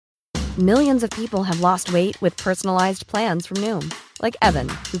Millions of people have lost weight with personalized plans from Noom. Like Evan,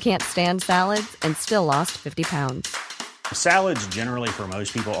 who can't stand salads and still lost 50 pounds. Salads generally for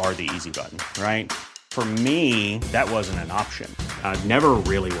most people are the easy button, right? For me, that wasn't an option. I never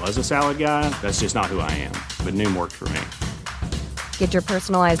really was a salad guy. That's just not who I am. But Noom worked for me. Get your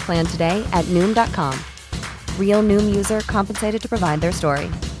personalized plan today at Noom.com. Real Noom user compensated to provide their story.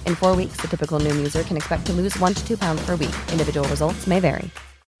 In 4 weeks, the typical Noom user can expect to lose 1 to 2 pounds per week. Individual results may vary.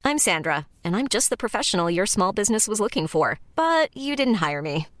 I'm Sandra, and I'm just the professional your small business was looking for. But you didn't hire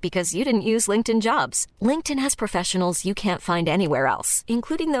me because you didn't use LinkedIn Jobs. LinkedIn has professionals you can't find anywhere else,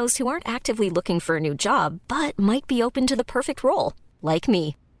 including those who aren't actively looking for a new job, but might be open to the perfect role, like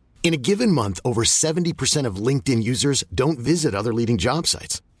me. In a given month, over 70% of LinkedIn users don't visit other leading job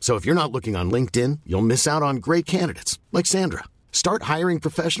sites. So if you're not looking on LinkedIn, you'll miss out on great candidates like Sandra. Start hiring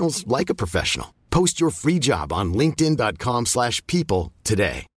professionals like a professional. Post your free job on linkedin.com/people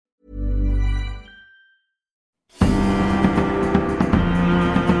today.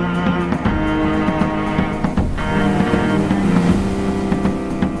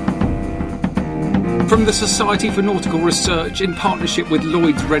 From the Society for Nautical Research in partnership with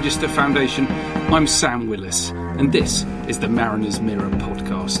Lloyd's Register Foundation, I'm Sam Willis, and this is the Mariner's Mirror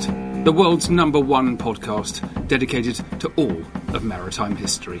podcast, the world's #1 podcast dedicated to all of maritime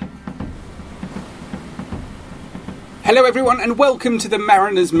history. Hello everyone and welcome to the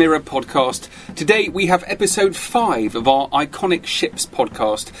Mariner's Mirror podcast. Today we have episode 5 of our Iconic Ships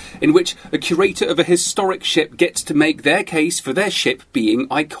podcast, in which a curator of a historic ship gets to make their case for their ship being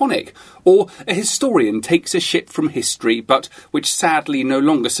iconic, or a historian takes a ship from history but which sadly no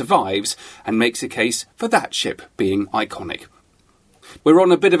longer survives and makes a case for that ship being iconic. We're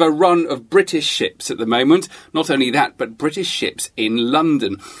on a bit of a run of British ships at the moment. Not only that, but British ships in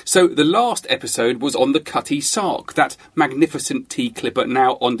London. So the last episode was on the Cutty Sark, that magnificent tea clipper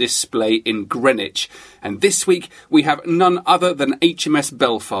now on display in Greenwich. And this week we have none other than HMS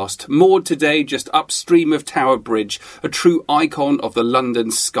Belfast, moored today just upstream of Tower Bridge, a true icon of the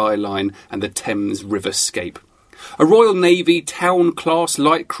London skyline and the Thames riverscape. A Royal Navy town-class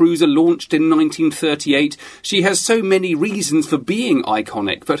light cruiser launched in 1938, she has so many reasons for being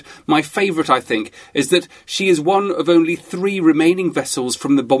iconic, but my favourite, I think, is that she is one of only 3 remaining vessels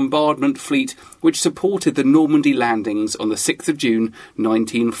from the bombardment fleet which supported the Normandy landings on the 6th of June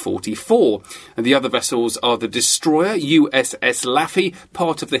 1944. And the other vessels are the destroyer USS Laffey,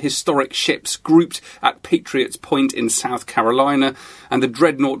 part of the historic ships grouped at Patriots Point in South Carolina, and the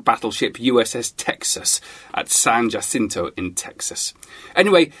dreadnought battleship USS Texas at San Jacinto in Texas.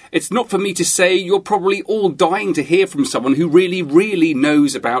 Anyway, it's not for me to say, you're probably all dying to hear from someone who really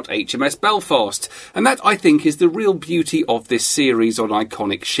knows about HMS Belfast. And that, I think, is the real beauty of this series on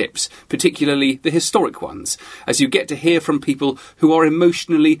iconic ships, particularly the historic ones, as you get to hear from people who are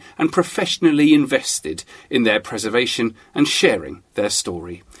emotionally and professionally invested in their preservation and sharing their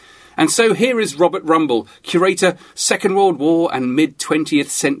story. And so here is Robert Rumble, curator, Second World War and mid-20th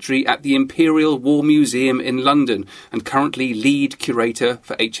century at the Imperial War Museum in London, and currently lead curator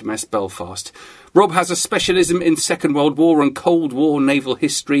for HMS Belfast. Rob has a specialism in Second World War and Cold War naval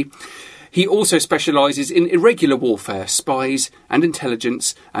history. He also specialises in irregular warfare, spies and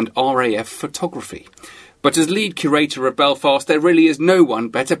intelligence, and RAF photography. But as lead curator of Belfast, there really is no one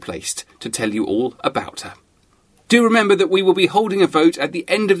better placed to tell you all about her. Do remember that we will be holding a vote at the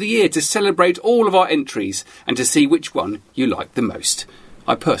end of the year to celebrate all of our entries and to see which one you like the most.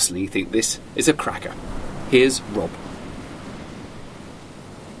 I personally think this is a cracker. Here's Rob.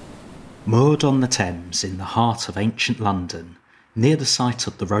 Moored on the Thames in the heart of ancient London, near the site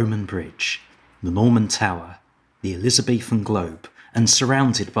of the Roman Bridge, the Norman Tower, the Elizabethan Globe, and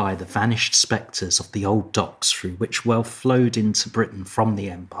surrounded by the vanished spectres of the old docks through which wealth flowed into Britain from the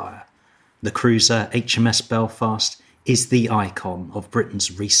Empire, the cruiser HMS Belfast is the icon of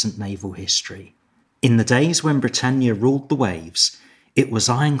Britain's recent naval history. In the days when Britannia ruled the waves, it was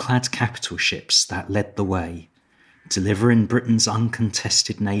ironclad capital ships that led the way, delivering Britain's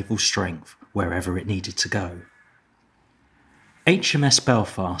uncontested naval strength wherever it needed to go. HMS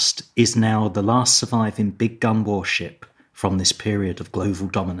Belfast is now the last surviving big gun warship from this period of global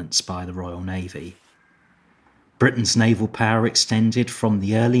dominance by the Royal Navy. Britain's naval power extended from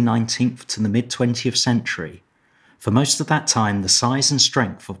the early 19th to the mid-20th century. For most of that time, the size and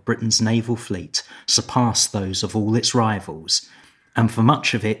strength of Britain's naval fleet surpassed those of all its rivals, and for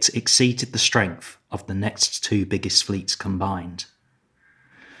much of it exceeded the strength of the next 2 biggest fleets combined.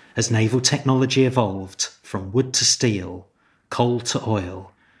 As naval technology evolved from wood to steel, coal to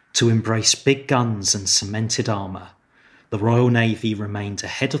oil, to embrace big guns and cemented armour, the Royal Navy remained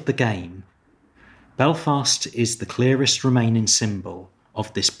ahead of the game. Belfast is the clearest remaining symbol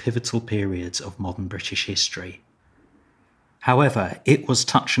of this pivotal period of modern British history. However, it was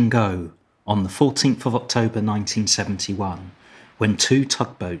touch and go on the 14th of October 1971 when 2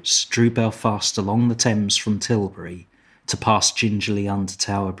 tugboats drew Belfast along the Thames from Tilbury to pass gingerly under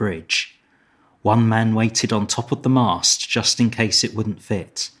Tower Bridge. One man waited on top of the mast just in case it wouldn't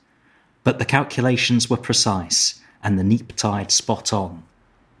fit. But the calculations were precise and the neap tide spot on.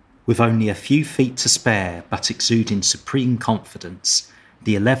 With only a few feet to spare but exuding supreme confidence,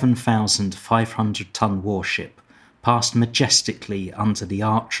 the 11,500-ton warship passed majestically under the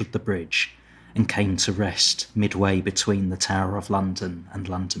arch of the bridge and came to rest midway between the Tower of London and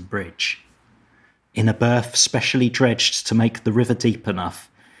London Bridge. In a berth specially dredged to make the river deep enough,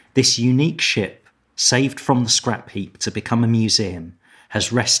 this unique ship, saved from the scrap heap to become a museum,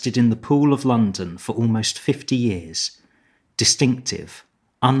 has rested in the Pool of London for almost 50 years. Distinctive,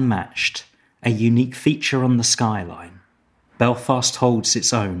 unmatched, a unique feature on the skyline, Belfast holds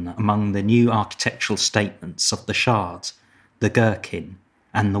its own among the new architectural statements of the Shard, the Gherkin,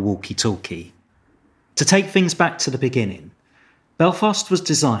 and the walkie-talkie. To take things back to the beginning, Belfast was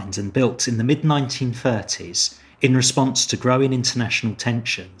designed and built in the mid-1930s in response to growing international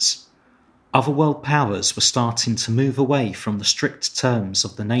tensions. Other world powers were starting to move away from the strict terms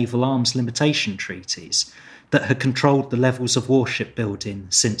of the naval arms limitation treaties that had controlled the levels of warship building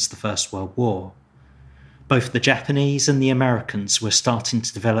since the First World War. Both the Japanese and the Americans were starting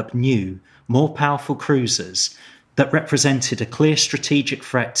to develop new, more powerful cruisers that represented a clear strategic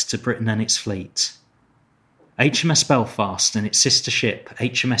threat to Britain and its fleet. HMS Belfast and its sister ship,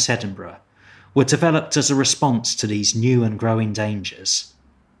 HMS Edinburgh, were developed as a response to these new and growing dangers.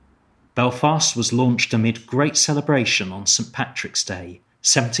 Belfast was launched amid great celebration on St Patrick's Day,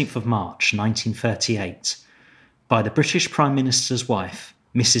 17th of March 1938, by the British Prime Minister's wife,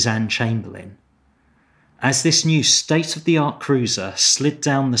 Mrs Anne Chamberlain. As this new state-of-the-art cruiser slid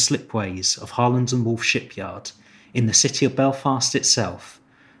down the slipways of Harland and Wolff shipyard in the city of Belfast itself,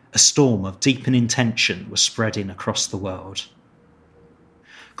 a storm of deepening tension was spreading across the world.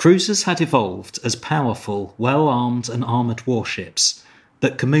 Cruisers had evolved as powerful, well-armed and armoured warships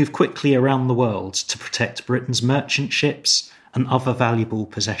that could move quickly around the world to protect Britain's merchant ships and other valuable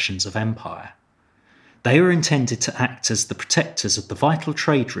possessions of empire. They were intended to act as the protectors of the vital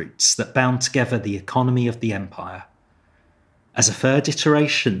trade routes that bound together the economy of the empire. As a third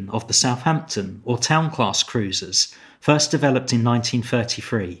iteration of the Southampton or Town-class cruisers, first developed in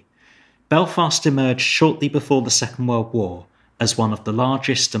 1933, Belfast emerged shortly before the Second World War as one of the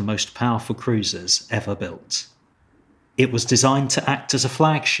largest and most powerful cruisers ever built. It was designed to act as a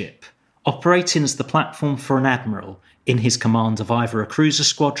flagship, operating as the platform for an admiral in his command of either a cruiser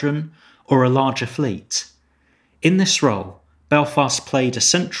squadron or a larger fleet. In this role, Belfast played a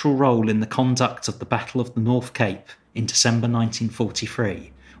central role in the conduct of the Battle of the North Cape in December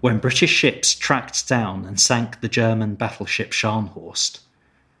 1943, when British ships tracked down and sank the German battleship Scharnhorst.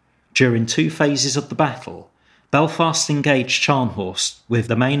 During 2 phases of the battle, Belfast engaged Scharnhorst with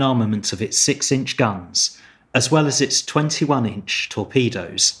the main armament of its 6-inch guns, as well as its 21-inch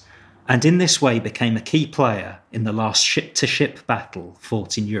torpedoes, and in this way became a key player in the last ship-to-ship battle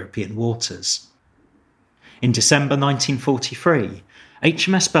fought in European waters. In December 1943,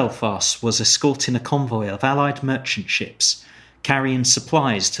 HMS Belfast was escorting a convoy of Allied merchant ships carrying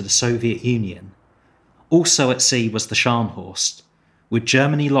supplies to the Soviet Union. Also at sea was the Scharnhorst, with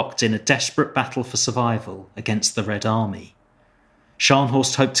Germany locked in a desperate battle for survival against the Red Army.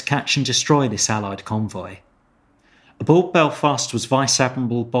 Scharnhorst hoped to catch and destroy this Allied convoy. Aboard Belfast was Vice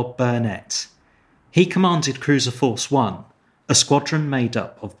Admiral Bob Burnett. He commanded Cruiser Force 1, a squadron made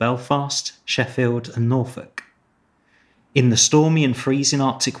up of Belfast, Sheffield and Norfolk. In the stormy and freezing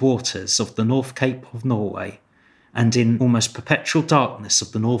Arctic waters of the North Cape of Norway, and in almost perpetual darkness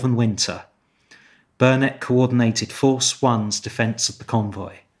of the northern winter, Burnett coordinated Force 1's defence of the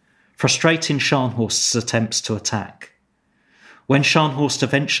convoy, frustrating Scharnhorst's attempts to attack. When Scharnhorst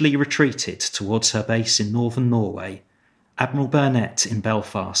eventually retreated towards her base in northern Norway, Admiral Burnett in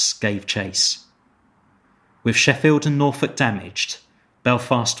Belfast gave chase. With Sheffield and Norfolk damaged,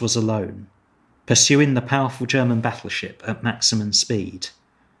 Belfast was alone, pursuing the powerful German battleship at maximum speed.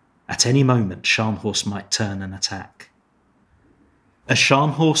 At any moment, Scharnhorst might turn and attack. As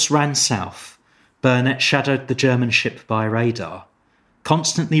Scharnhorst ran south, Burnett shadowed the German ship by radar.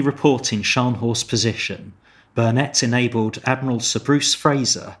 Constantly reporting Scharnhorst's position, Burnett enabled Admiral Sir Bruce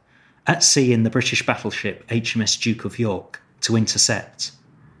Fraser, at sea in the British battleship HMS Duke of York, to intercept.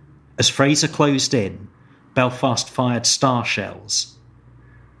 As Fraser closed in, Belfast fired star shells.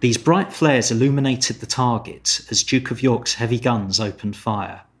 These bright flares illuminated the target as Duke of York's heavy guns opened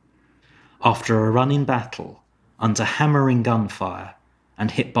fire. After a run-in battle, under hammering gunfire, and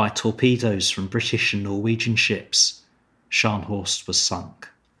hit by torpedoes from British and Norwegian ships, Scharnhorst was sunk.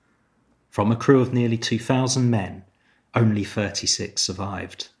 From a crew of nearly 2,000 men, only 36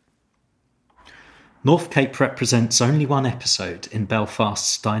 survived. North Cape represents only one episode in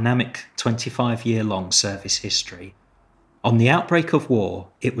Belfast's dynamic 25-year-long service history. On the outbreak of war,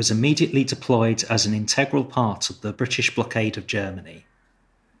 it was immediately deployed as an integral part of the British blockade of Germany.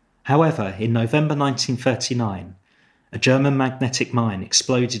 However, in November 1939, a German magnetic mine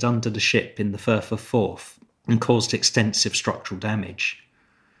exploded under the ship in the Firth of Forth and caused extensive structural damage.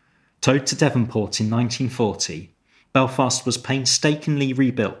 Towed to Devonport in 1940, Belfast was painstakingly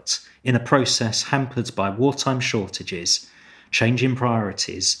rebuilt in a process hampered by wartime shortages, changing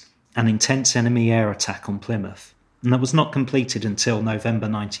priorities, and intense enemy air attack on Plymouth, and that was not completed until November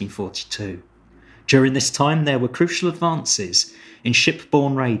 1942. During this time, there were crucial advances in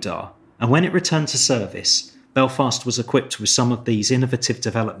shipborne radar, and when it returned to service, Belfast was equipped with some of these innovative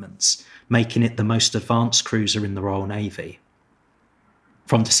developments, making it the most advanced cruiser in the Royal Navy.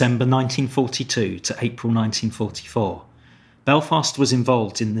 From December 1942 to April 1944, Belfast was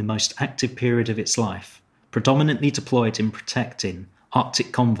involved in the most active period of its life, predominantly deployed in protecting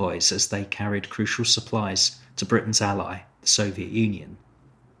Arctic convoys as they carried crucial supplies to Britain's ally, the Soviet Union.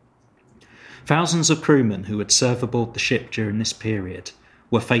 Thousands of crewmen who had served aboard the ship during this period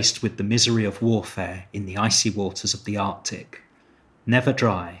were faced with the misery of warfare in the icy waters of the Arctic. Never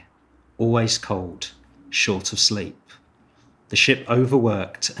dry, always cold, short of sleep. The ship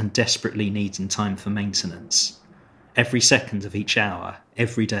overworked and desperately needing time for maintenance. Every second of each hour,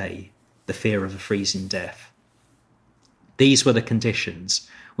 every day, the fear of a freezing death. These were the conditions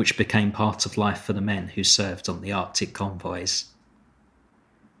which became part of life for the men who served on the Arctic convoys.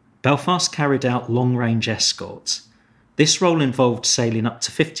 Belfast carried out long-range escorts. This role involved sailing up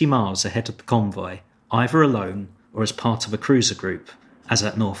to 50 miles ahead of the convoy, either alone or as part of a cruiser group, as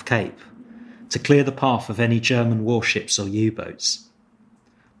at North Cape, to clear the path of any German warships or U-boats.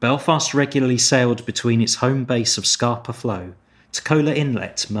 Belfast regularly sailed between its home base of Scarpa Flow to Kola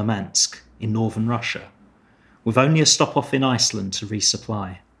Inlet, Murmansk, in northern Russia, with only a stop-off in Iceland to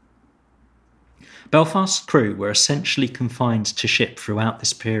resupply. Belfast's crew were essentially confined to ship throughout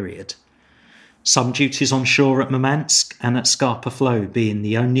this period, some duties on shore at Murmansk and at Scarpa Flow being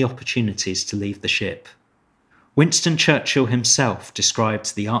the only opportunities to leave the ship. Winston Churchill himself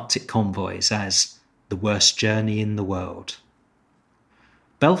described the Arctic convoys as the worst journey in the world.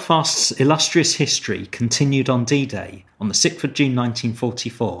 Belfast's illustrious history continued on D-Day on the 6th of June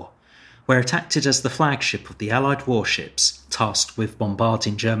 1944, where it acted as the flagship of the Allied warships tasked with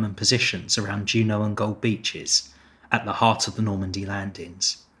bombarding German positions around Juno and Gold Beaches at the heart of the Normandy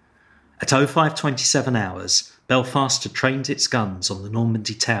landings. At 05:27 hours, Belfast had trained its guns on the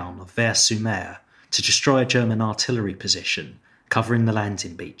Normandy town of Vers-sur-Mer to destroy a German artillery position covering the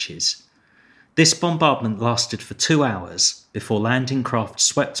landing beaches. This bombardment lasted for 2 hours before landing craft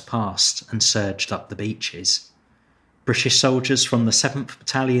swept past and surged up the beaches. British soldiers from the 7th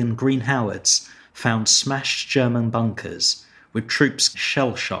Battalion Green Howards found smashed German bunkers with troops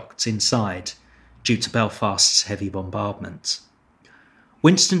shell-shocked inside due to Belfast's heavy bombardment.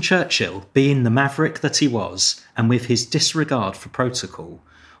 Winston Churchill, being the maverick that he was, and with his disregard for protocol,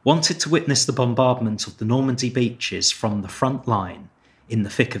 wanted to witness the bombardment of the Normandy beaches from the front line, in the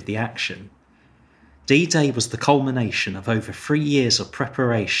thick of the action. D-Day was the culmination of over 3 years of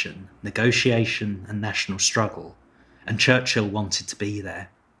preparation, negotiation and national struggle, and Churchill wanted to be there.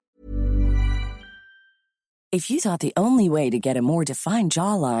 If you thought the only way to get a more defined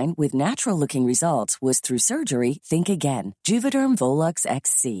jawline with natural-looking results was through surgery, think again. Juvederm Volux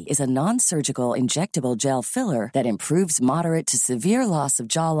XC is a non-surgical injectable gel filler that improves moderate to severe loss of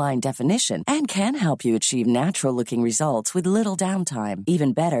jawline definition and can help you achieve natural-looking results with little downtime.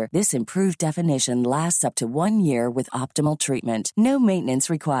 Even better, this improved definition lasts up to 1 year with optimal treatment. No maintenance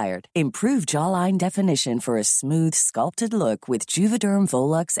required. Improve jawline definition for a smooth, sculpted look with Juvederm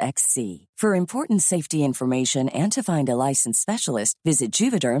Volux XC. For important safety information and to find a licensed specialist, visit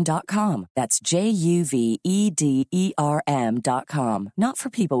Juvederm.com. That's JUVEDERM.com. Not for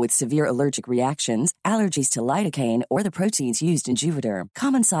people with severe allergic reactions, allergies to lidocaine, or the proteins used in Juvederm.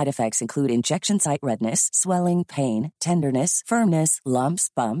 Common side effects include injection site redness, swelling, pain, tenderness, firmness, lumps,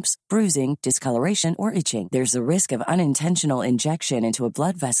 bumps, bruising, discoloration, or itching. There's a risk of unintentional injection into a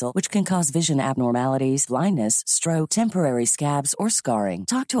blood vessel, which can cause vision abnormalities, blindness, stroke, temporary scabs, or scarring.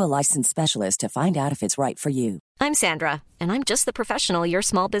 Talk to a licensed specialist to find out if it's right for you. I'm Sandra, and I'm just the professional your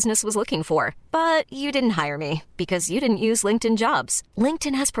small business was looking for. But you didn't hire me because you didn't use LinkedIn Jobs.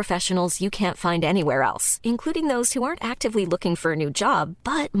 LinkedIn has professionals you can't find anywhere else, including those who aren't actively looking for a new job,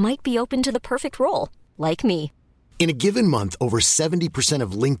 but might be open to the perfect role, like me. In a given month, over 70%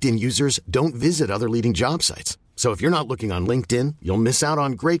 of LinkedIn users don't visit other leading job sites. So if you're not looking on LinkedIn, you'll miss out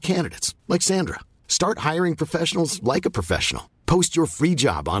on great candidates like Sandra. Start hiring professionals like a professional. Post your free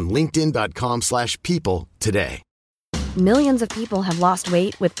job on linkedin.com/people today. Millions of people have lost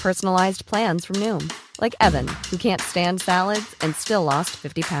weight with personalized plans from Noom. Like Evan, who can't stand salads and still lost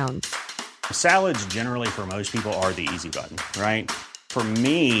 50 pounds. Salads generally for most people are the easy button, right? For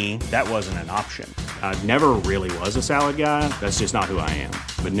me, that wasn't an option. I never really was a salad guy. That's just not who I am.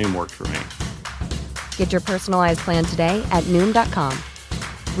 But Noom worked for me. Get your personalized plan today at Noom.com.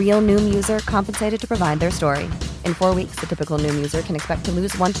 Real Noom user compensated to provide their story. In 4 weeks, the typical Noom user can expect to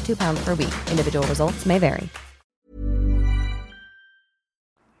lose 1 to 2 pounds per week. Individual results may vary.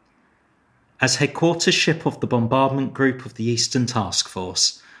 As headquarters ship of the bombardment group of the Eastern Task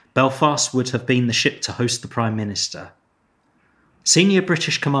Force, Belfast would have been the ship to host the Prime Minister. Senior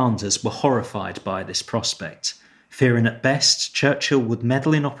British commanders were horrified by this prospect, fearing at best Churchill would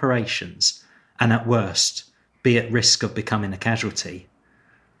meddle in operations and at worst be at risk of becoming a casualty.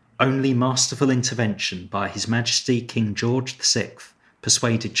 Only masterful intervention by His Majesty King George VI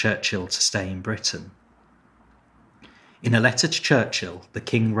persuaded Churchill to stay in Britain. In a letter to Churchill, the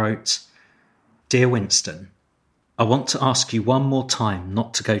King wrote, "Dear Winston, I want to ask you one more time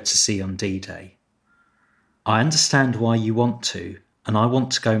not to go to sea on D-Day. I understand why you want to, and I want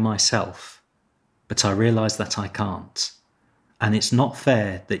to go myself, but I realise that I can't, and it's not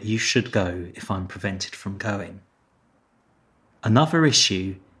fair that you should go if I'm prevented from going. Another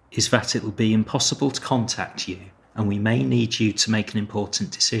issue is that it will be impossible to contact you, and we may need you to make an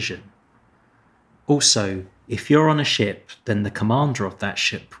important decision. Also, if you're on a ship, then the commander of that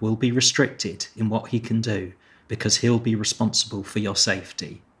ship will be restricted in what he can do because he'll be responsible for your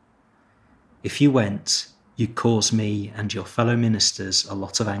safety. If you went, you'd cause me and your fellow ministers a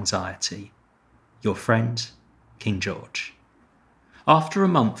lot of anxiety. Your friend, King George." After a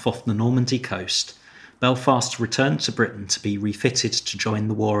month off the Normandy coast, Belfast returned to Britain to be refitted to join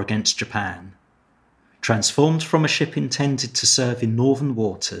the war against Japan. Transformed from a ship intended to serve in northern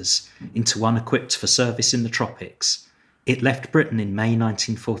waters into one equipped for service in the tropics, it left Britain in May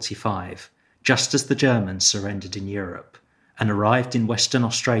 1945, just as the Germans surrendered in Europe, and arrived in Western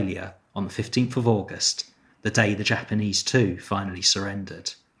Australia on the 15th of August, the day the Japanese too finally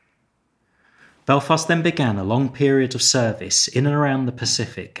surrendered. Belfast then began a long period of service in and around the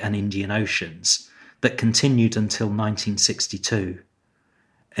Pacific and Indian Oceans that continued until 1962.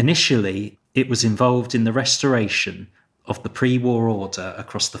 Initially, it was involved in the restoration of the pre-war order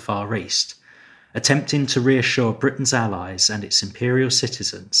across the Far East, attempting to reassure Britain's allies and its imperial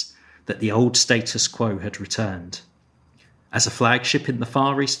citizens that the old status quo had returned. As a flagship in the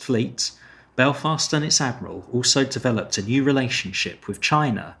Far East Fleet, Belfast and its admiral also developed a new relationship with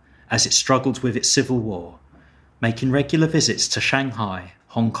China as it struggled with its civil war, making regular visits to Shanghai,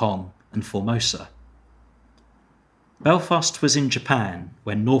 Hong Kong, and Formosa. Belfast was in Japan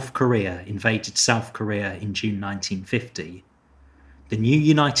when North Korea invaded South Korea in June 1950. The new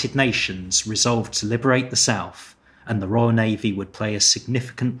United Nations resolved to liberate the South, and the Royal Navy would play a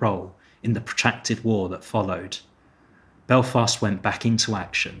significant role in the protracted war that followed. Belfast went back into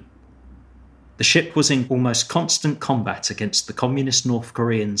action. The ship was in almost constant combat against the communist North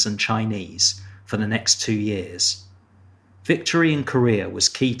Koreans and Chinese for the next 2 years. Victory in Korea was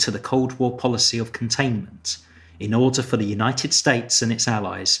key to the Cold War policy of containment in order for the United States and its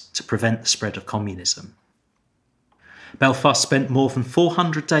allies to prevent the spread of communism. Belfast spent more than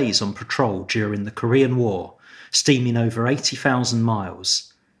 400 days on patrol during the Korean War, steaming over 80,000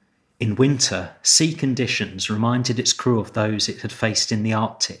 miles. In winter, sea conditions reminded its crew of those it had faced in the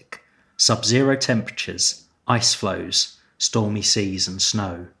Arctic: sub-zero temperatures, ice floes, stormy seas and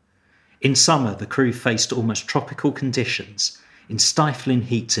snow. In summer, the crew faced almost tropical conditions in stifling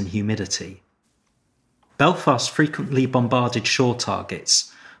heat and humidity. Belfast frequently bombarded shore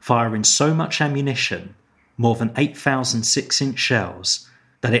targets, firing so much ammunition, more than 8,000 6-inch shells,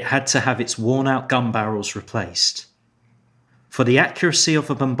 that it had to have its worn-out gun barrels replaced. For the accuracy of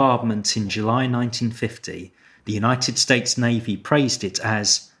a bombardment in July 1950, the United States Navy praised it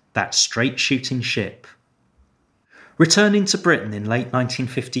as that straight-shooting ship. Returning to Britain in late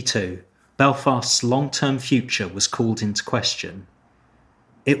 1952, Belfast's long-term future was called into question.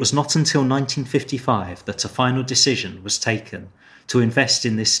 It was not until 1955 that a final decision was taken to invest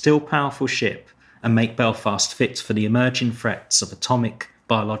in this still powerful ship and make Belfast fit for the emerging threats of atomic,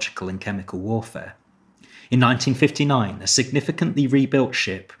 biological and chemical warfare. In 1959, a significantly rebuilt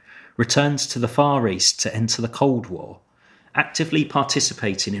ship returned to the Far East to enter the Cold War, actively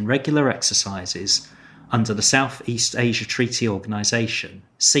participating in regular exercises under the Southeast Asia Treaty Organisation,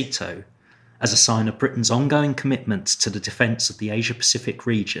 SEATO, as a sign of Britain's ongoing commitment to the defence of the Asia-Pacific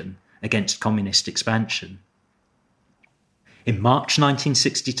region against communist expansion. In March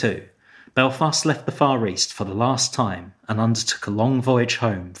 1962, Belfast left the Far East for the last time and undertook a long voyage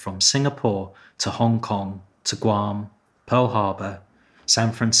home from Singapore to Hong Kong to Guam, Pearl Harbor,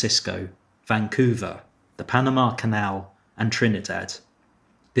 San Francisco, Vancouver, the Panama Canal and Trinidad,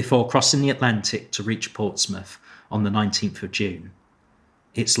 before crossing the Atlantic to reach Portsmouth on the 19th of June.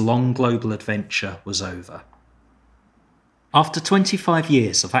 Its long global adventure was over. After 25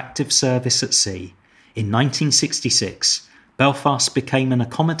 years of active service at sea, in 1966, Belfast became an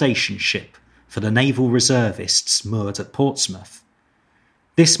accommodation ship for the naval reservists moored at Portsmouth.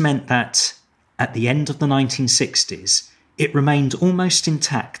 This meant that, at the end of the 1960s, it remained almost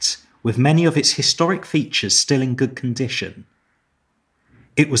intact, with many of its historic features still in good condition.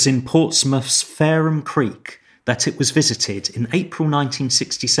 It was in Portsmouth's Fareham Creek that it was visited in April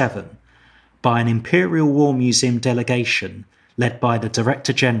 1967 by an Imperial War Museum delegation led by the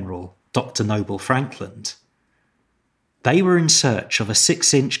Director General, Dr. Noble Frankland. They were in search of a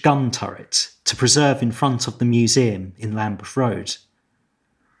 6-inch gun turret to preserve in front of the museum in Lambeth Road.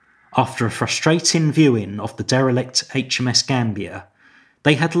 After a frustrating viewing of the derelict HMS Gambia,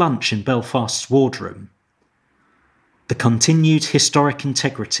 they had lunch in Belfast's wardroom. The continued historic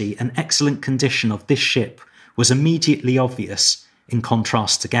integrity and excellent condition of this ship was immediately obvious in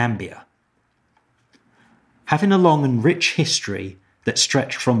contrast to Gambia. Having a long and rich history that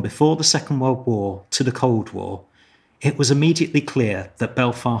stretched from before the Second World War to the Cold War, it was immediately clear that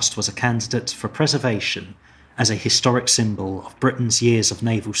Belfast was a candidate for preservation as a historic symbol of Britain's years of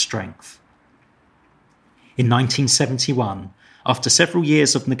naval strength. In 1971, after several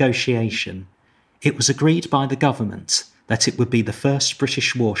years of negotiation, it was agreed by the government that it would be the first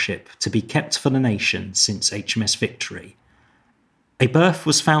British warship to be kept for the nation since HMS Victory. A berth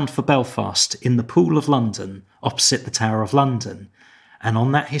was found for Belfast in the Pool of London opposite the Tower of London, and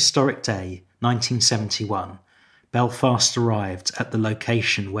on that historic day, 1971, Belfast arrived at the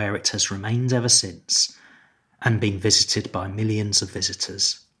location where it has remained ever since, and been visited by millions of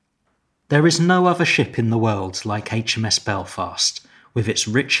visitors. There is no other ship in the world like HMS Belfast, with its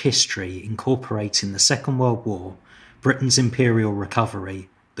rich history incorporating the Second World War, Britain's imperial recovery,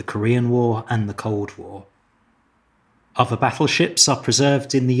 the Korean War and the Cold War. Other battleships are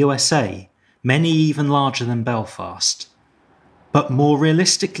preserved in the USA, many even larger than Belfast. But more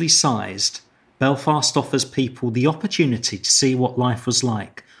realistically sized, Belfast offers people the opportunity to see what life was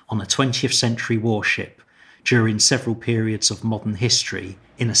like on a 20th century warship during several periods of modern history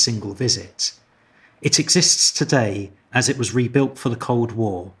in a single visit. It exists today as it was rebuilt for the Cold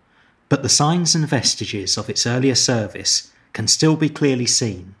War, but the signs and vestiges of its earlier service can still be clearly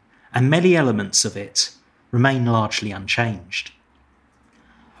seen, and many elements of it remain largely unchanged.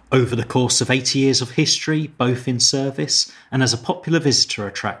 Over the course of 80 years of history, both in service and as a popular visitor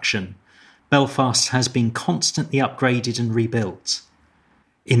attraction, Belfast has been constantly upgraded and rebuilt.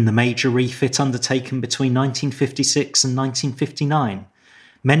 In the major refit undertaken between 1956 and 1959,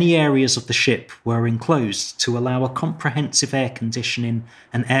 many areas of the ship were enclosed to allow a comprehensive air conditioning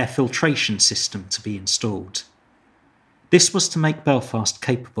and air filtration system to be installed. This was to make Belfast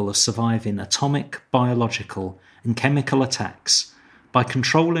capable of surviving atomic, biological and chemical attacks by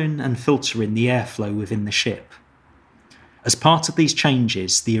controlling and filtering the airflow within the ship. As part of these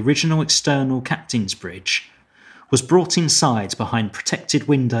changes, the original external captain's bridge was brought inside behind protected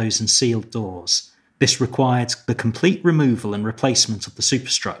windows and sealed doors. This required the complete removal and replacement of the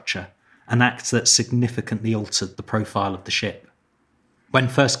superstructure, an act that significantly altered the profile of the ship. When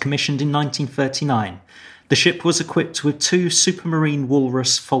first commissioned in 1939, the ship was equipped with 2 Supermarine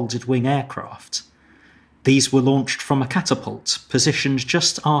Walrus folded-wing aircraft. These were launched from a catapult positioned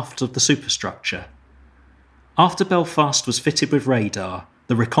just aft of the superstructure. After Belfast was fitted with radar,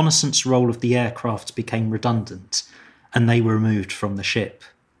 the reconnaissance role of the aircraft became redundant, and they were removed from the ship.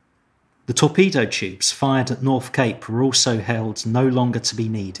 The torpedo tubes fired at North Cape were also held no longer to be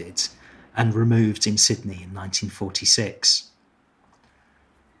needed and removed in Sydney in 1946.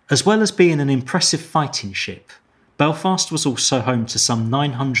 As well as being an impressive fighting ship, Belfast was also home to some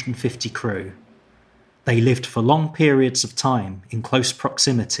 950 crew. They lived for long periods of time in close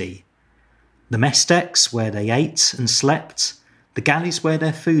proximity. The mess decks where they ate and slept, the galleys where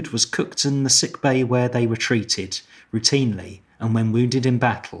their food was cooked and the sick bay where they were treated routinely and when wounded in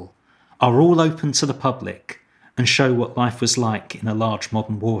battle, are all open to the public and show what life was like in a large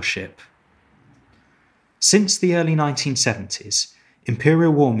modern warship. Since the early 1970s,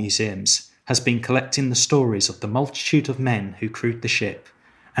 Imperial War Museums has been collecting the stories of the multitude of men who crewed the ship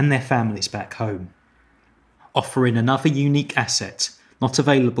and their families back home, offering another unique asset not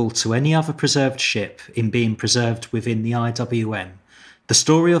available to any other preserved ship in being preserved within the IWM, the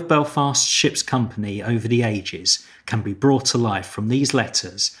story of Belfast Ships Company over the ages can be brought to life from these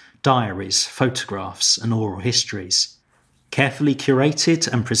letters, diaries, photographs and oral histories. Carefully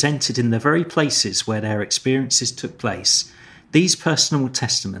curated and presented in the very places where their experiences took place, these personal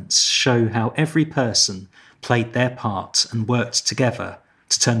testaments show how every person played their part and worked together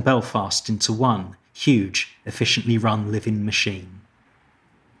to turn Belfast into one huge, efficiently run living machine.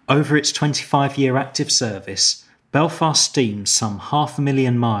 Over its 25-year active service, Belfast steamed some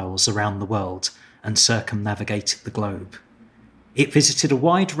 500,000 miles around the world and circumnavigated the globe. It visited a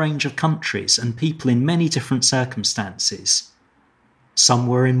wide range of countries and people in many different circumstances. Some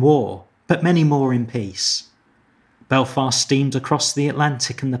were in war, but many more in peace. Belfast steamed across the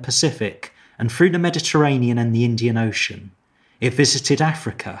Atlantic and the Pacific and through the Mediterranean and the Indian Ocean. It visited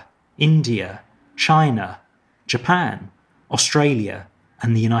Africa, India, China, Japan, Australia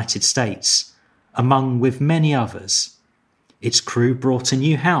and the United States, among with many others. Its crew brought a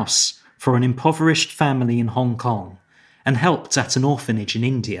new house for an impoverished family in Hong Kong and helped at an orphanage in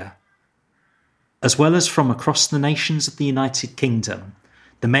India. As well as from across the nations of the United Kingdom,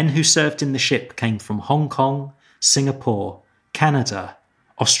 the men who served in the ship came from Hong Kong, Singapore, Canada,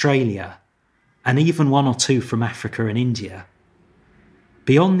 Australia, and even one or two from Africa and India.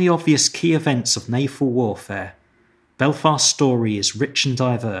 Beyond the obvious key events of naval warfare, Belfast's story is rich and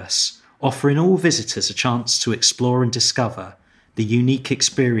diverse, offering all visitors a chance to explore and discover the unique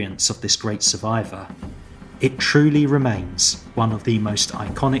experience of this great survivor. It truly remains one of the most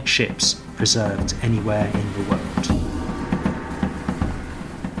iconic ships preserved anywhere in the world.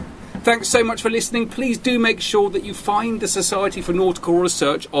 Thanks so much for listening. Please do make sure that you find the Society for Nautical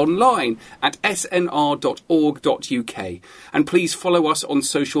Research online at snr.org.uk. And please follow us on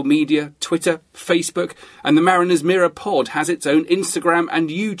social media, Twitter, Facebook, and the Mariner's Mirror pod has its own Instagram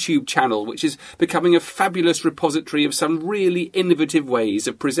and YouTube channel, which is becoming a fabulous repository of some really innovative ways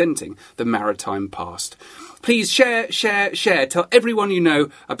of presenting the maritime past. Please share. Tell everyone you know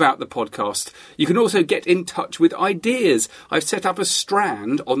about the podcast. You can also get in touch with ideas. I've set up a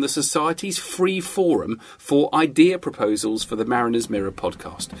strand on the Society's free forum for idea proposals for the Mariner's Mirror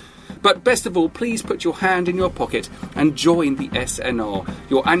podcast. But best of all, please put your hand in your pocket and join the SNR.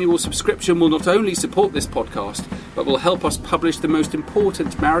 Your annual subscription will not only support this podcast, but will help us publish the most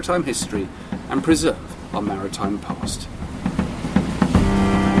important maritime history and preserve our maritime past.